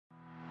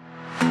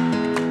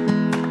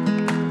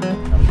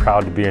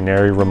proud to be a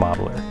NARI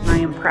remodeler. I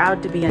am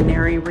proud to be a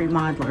NARI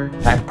remodeler.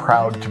 I'm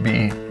proud to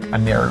be a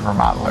NARI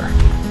remodeler.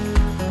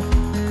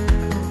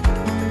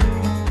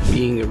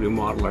 Being a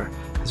remodeler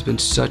has been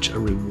such a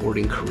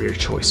rewarding career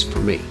choice for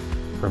me.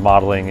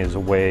 Remodeling is a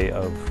way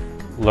of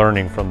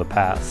learning from the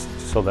past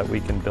so that we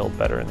can build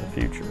better in the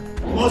future.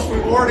 The most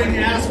rewarding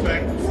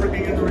aspect of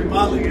working in the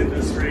remodeling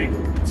industry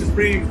is just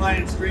bringing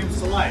clients' dreams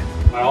to life.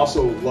 I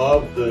also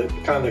love the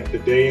kind of like the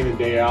day in and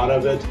day out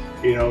of it.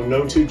 You know,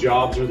 no two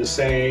jobs are the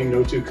same,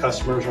 no two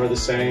customers are the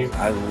same.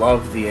 I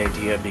love the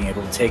idea of being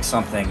able to take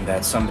something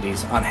that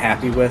somebody's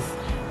unhappy with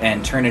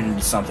and turn it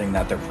into something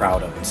that they're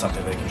proud of and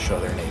something they can show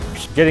their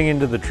neighbors. Getting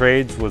into the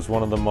trades was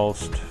one of the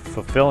most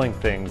fulfilling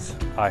things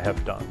I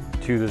have done.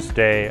 To this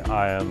day,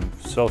 I am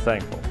so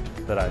thankful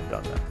that I've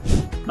done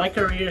that. My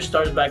career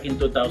started back in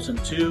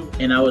 2002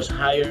 and I was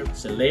hired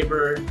as a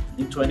laborer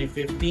in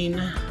 2015.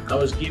 I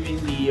was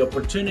given the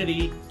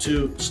opportunity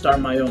to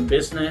start my own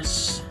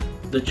business.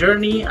 The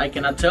journey, I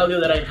cannot tell you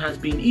that it has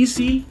been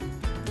easy,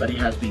 but it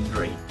has been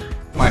great.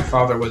 My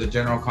father was a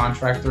general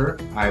contractor.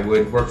 I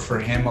would work for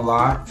him a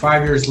lot.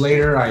 5 years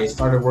later, I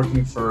started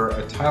working for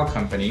a tile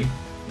company. You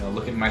know,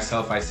 looking at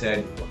myself, I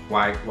said,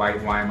 why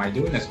am I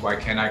doing this? Why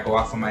can't I go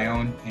off on my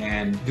own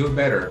and do it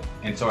better?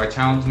 And so I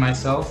challenged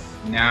myself.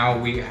 Now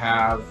we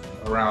have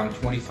around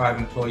 25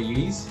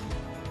 employees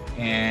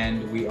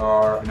and we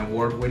are an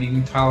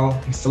award-winning tile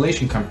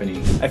installation company.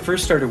 I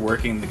first started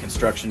working in the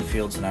construction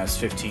fields when I was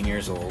 15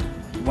 years old.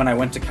 When I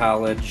went to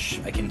college,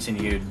 I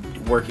continued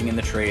working in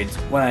the trades.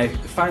 When I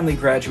finally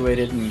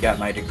graduated and got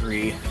my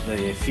degree,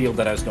 the field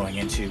that I was going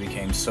into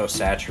became so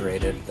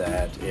saturated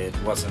that it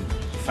wasn't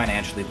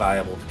financially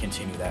viable to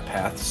continue that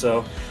path.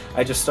 So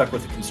I just stuck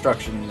with the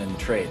construction and the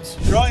trades.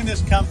 Growing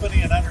this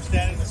company and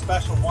understanding the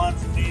special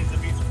wants and needs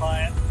of each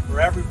client for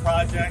every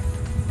project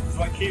is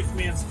what keeps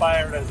me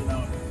inspired as an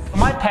owner.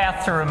 My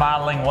path to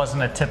remodeling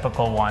wasn't a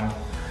typical one.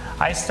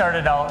 I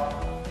started out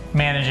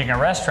managing a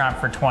restaurant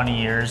for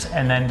 20 years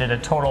and then did a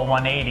total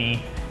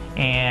 180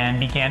 and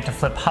began to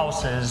flip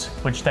houses,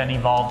 which then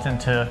evolved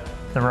into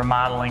the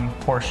remodeling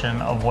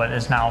portion of what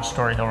is now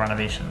Story Hill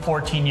Renovation.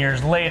 14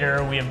 years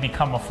later, we have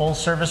become a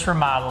full-service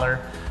remodeler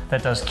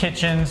that does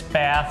kitchens,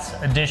 baths,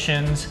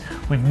 additions.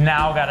 We've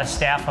now got a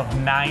staff of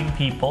 9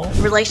 people.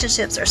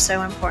 Relationships are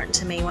so important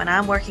to me. When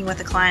I'm working with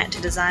a client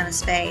to design a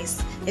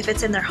space, if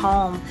it's in their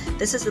home,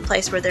 this is the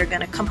place where they're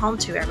going to come home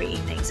to every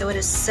evening. So it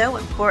is so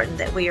important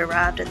that we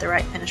arrived at the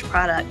right finished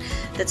product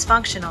that's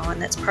functional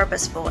and that's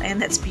purposeful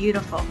and that's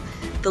beautiful.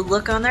 The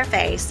look on their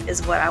face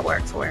is what I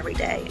work for every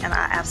day, and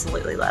I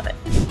absolutely love it.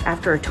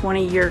 After a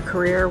 20-year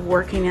career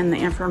working in the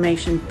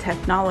information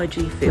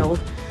technology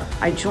field,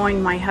 I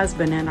joined my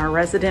husband in our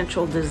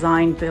residential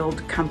design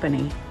build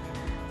company.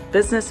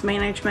 Business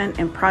management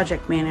and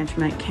project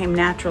management came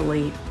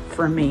naturally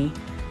for me,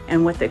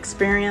 and with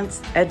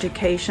experience,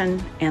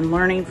 education, and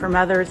learning from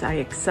others, I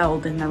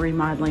excelled in the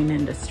remodeling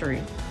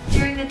industry.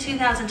 During the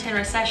 2010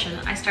 recession,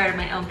 I started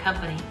my own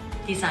company,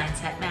 Design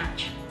Set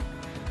Match.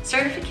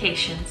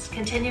 Certifications,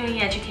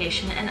 continuing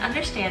education, and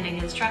understanding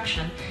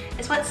instruction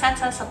is what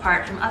sets us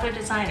apart from other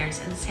designers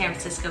in the San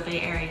Francisco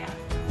Bay Area.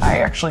 I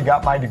actually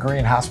got my degree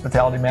in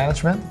hospitality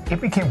management.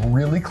 It became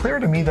really clear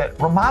to me that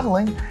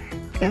remodeling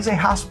is a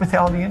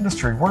hospitality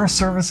industry. We're a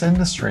service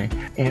industry.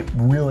 It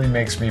really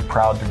makes me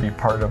proud to be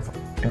part of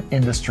an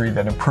industry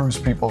that improves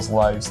people's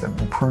lives, that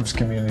improves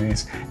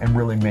communities, and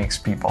really makes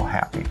people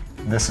happy.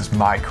 This is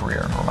my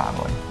career in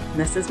remodeling.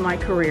 This is my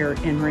career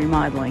in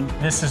remodeling.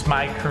 This is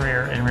my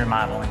career in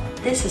remodeling.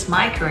 This is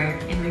my career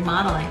in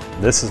remodeling.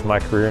 This is my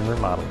career in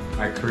remodeling.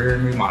 My career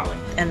in remodeling.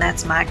 And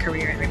that's my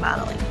career in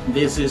remodeling.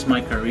 This is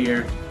my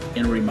career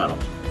in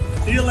remodeling.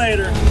 See you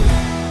later.